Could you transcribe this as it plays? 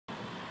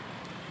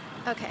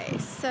Okay,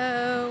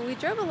 so we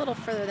drove a little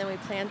further than we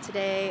planned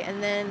today,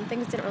 and then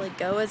things didn't really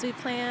go as we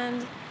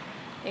planned,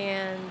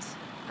 and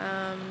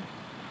um,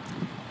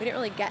 we didn't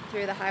really get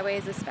through the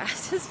highways as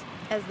fast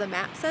as the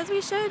map says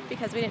we should,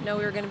 because we didn't know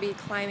we were going to be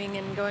climbing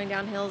and going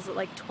down hills at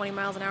like 20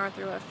 miles an hour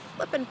through a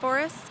flippin'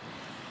 forest.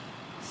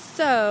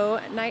 So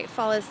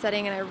nightfall is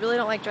setting, and I really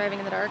don't like driving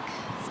in the dark,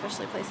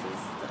 especially places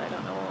that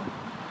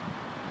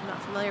I'm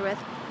not familiar with.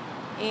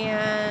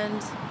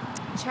 And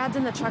Chad's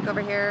in the truck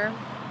over here.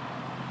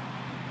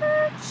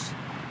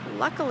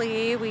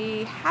 Luckily,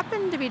 we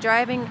happened to be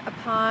driving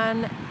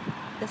upon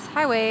this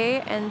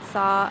highway and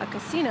saw a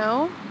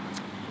casino,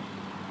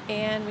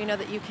 and we know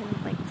that you can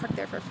park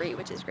there for free,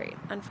 which is great.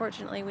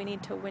 Unfortunately, we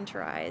need to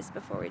winterize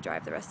before we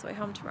drive the rest of the way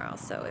home tomorrow,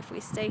 so if we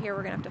stay here,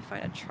 we're gonna have to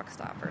find a truck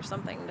stop or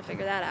something to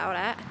figure that out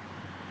at.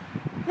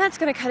 And that's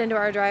gonna cut into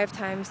our drive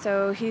time,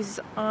 so he's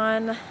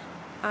on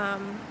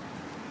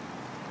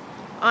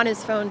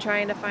his phone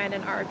trying to find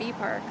an RV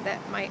park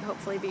that might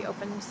hopefully be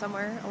open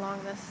somewhere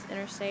along this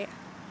interstate.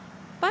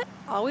 But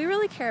all we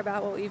really care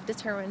about, what we've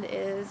determined,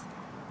 is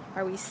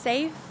are we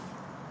safe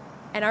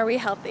and are we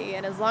healthy?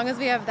 And as long as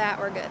we have that,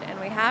 we're good. And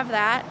we have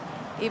that,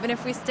 even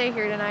if we stay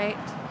here tonight,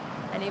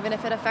 and even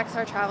if it affects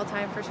our travel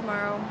time for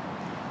tomorrow.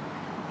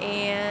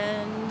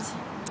 And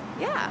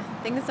yeah,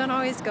 things don't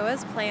always go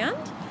as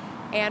planned.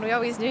 And we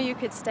always knew you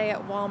could stay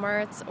at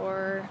Walmarts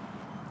or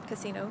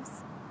casinos,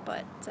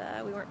 but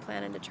we weren't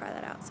planning to try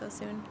that out so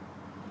soon.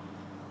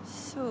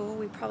 So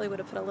we probably would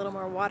have put a little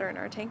more water in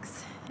our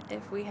tanks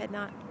if we had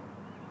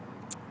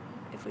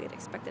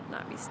expected to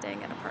not be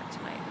staying at a park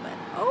tonight. But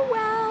oh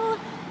well,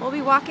 we'll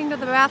be walking to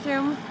the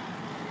bathroom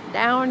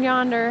down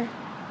yonder.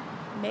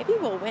 Maybe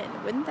we'll win.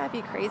 Wouldn't that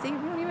be crazy? We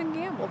don't even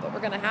gamble, but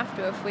we're gonna have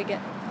to if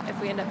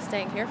we end up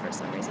staying here for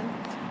some reason.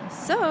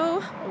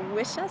 So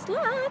wish us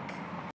luck.